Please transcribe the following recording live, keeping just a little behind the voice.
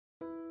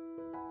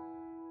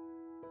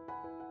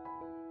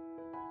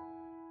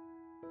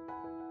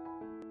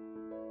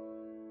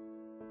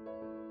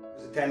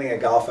Attending a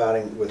golf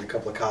outing with a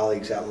couple of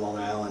colleagues out in Long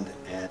Island,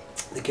 and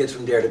the kids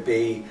from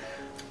Dare2B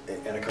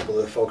and a couple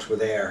of the folks were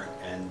there,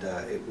 and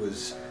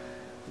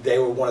they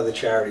were one of the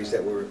charities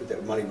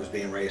that money was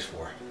being raised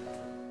for.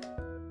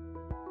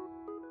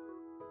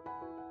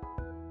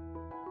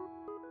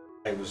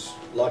 I was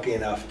lucky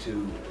enough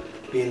to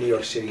be in New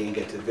York City and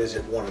get to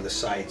visit one of the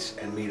sites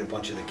and meet a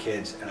bunch of the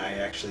kids, and I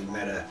actually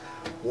met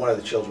one of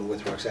the children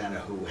with Roxana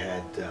who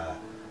had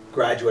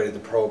graduated the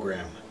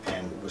program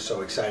and was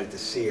so excited to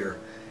see her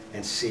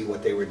and see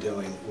what they were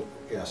doing,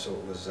 you know, so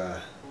it was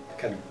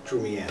kind of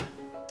drew me in.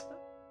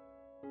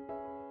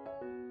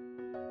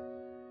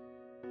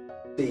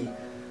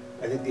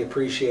 I think the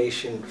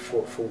appreciation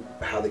for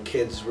how the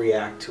kids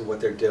react to what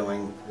they're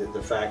doing,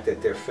 the fact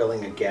that they're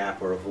filling a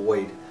gap or a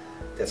void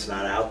that's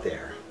not out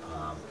there.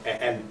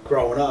 And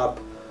growing up,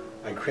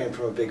 I came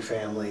from a big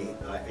family.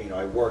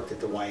 I worked at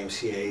the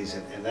YMCA's,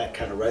 and that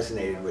kind of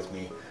resonated with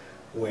me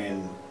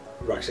when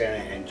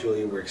Roxana and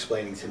Julia were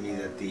explaining to me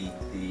that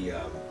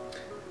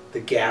the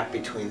gap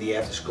between the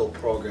after-school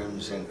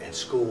programs and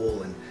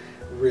school, and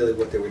really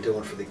what they were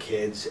doing for the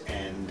kids,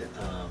 and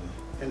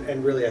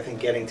really I think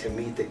getting to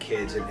meet the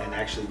kids and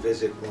actually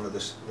visit one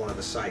of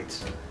the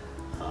sites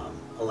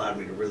allowed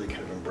me to really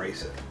kind of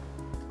embrace it.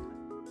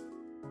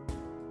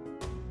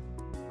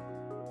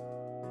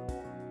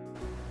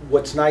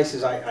 What's nice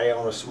is I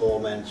own a small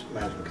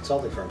management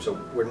consulting firm, so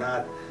we're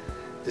not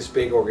this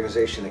big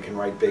organization that can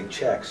write big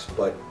checks,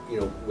 but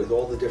with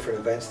all the different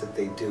events that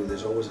they do,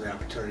 there's always an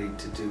opportunity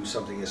to do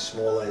something as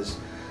small as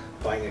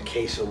buying a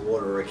case of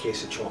water or a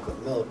case of chocolate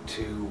milk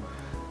to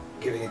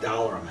giving a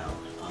dollar amount.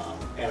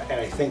 And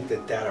I think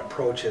that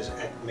approach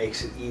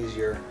makes it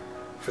easier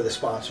for the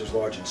sponsors,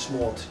 large and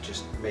small, to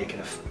just make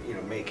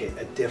it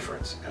a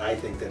difference. And I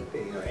think that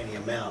any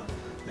amount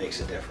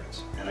makes a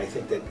difference. And I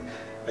think that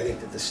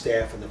the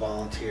staff and the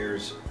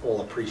volunteers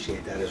all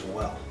appreciate that as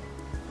well.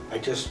 I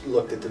just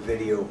looked at the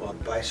video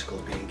of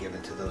bicycles being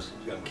given to those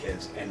young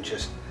kids, and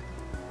just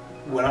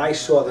when I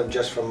saw them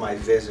just from my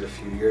visit a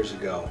few years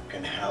ago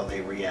and how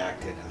they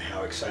reacted and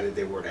how excited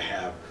they were to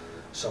have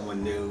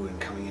someone new and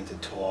coming in to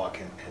talk,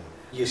 and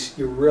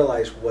you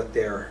realize what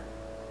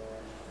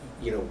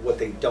what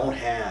they don't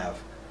have,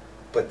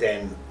 but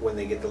then when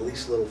they get the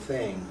least little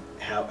thing,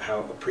 how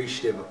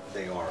appreciative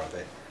they are of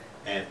it.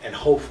 And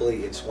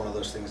hopefully it's one of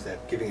those things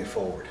that giving it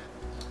forward,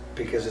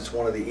 because it's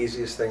one of the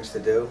easiest things to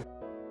do.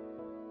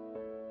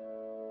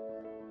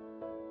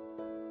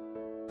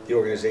 The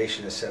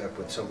organization is set up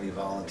with so many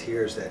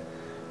volunteers that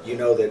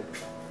that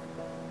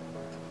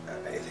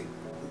I think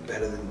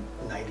better than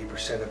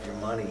 90% of your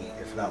money,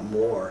 if not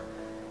more,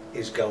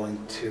 is going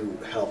to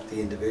help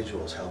the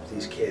individuals, help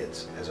these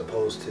kids, as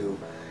opposed to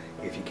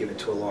if you give it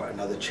to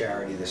another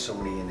charity, there's so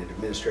many in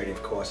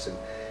administrative costs, and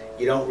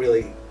you don't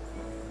really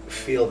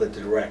feel the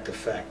direct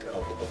effect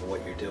of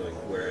what you're doing,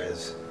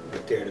 whereas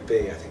with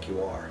Dare2B, I think you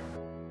are.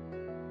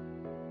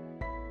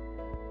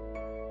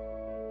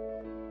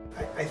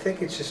 I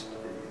think it's just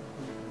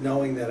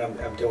knowing that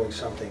I'm doing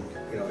something,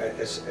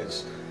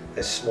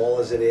 as small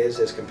as it is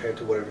as compared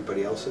to what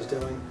everybody else is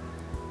doing.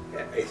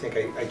 I think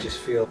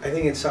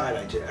inside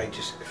I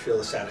just feel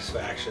the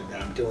satisfaction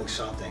that I'm doing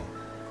something,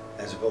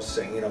 as opposed to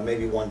saying,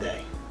 maybe one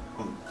day.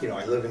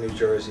 I live in New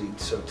Jersey,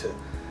 so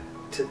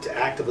to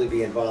actively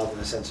be involved in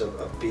the sense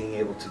of being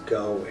able to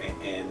go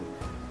and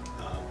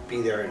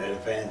be there at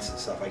events and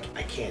stuff,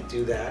 I can't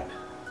do that.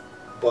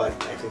 But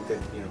I think that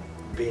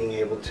being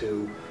able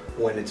to,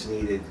 when it's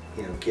needed,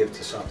 give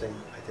to something,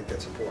 I think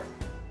that's important.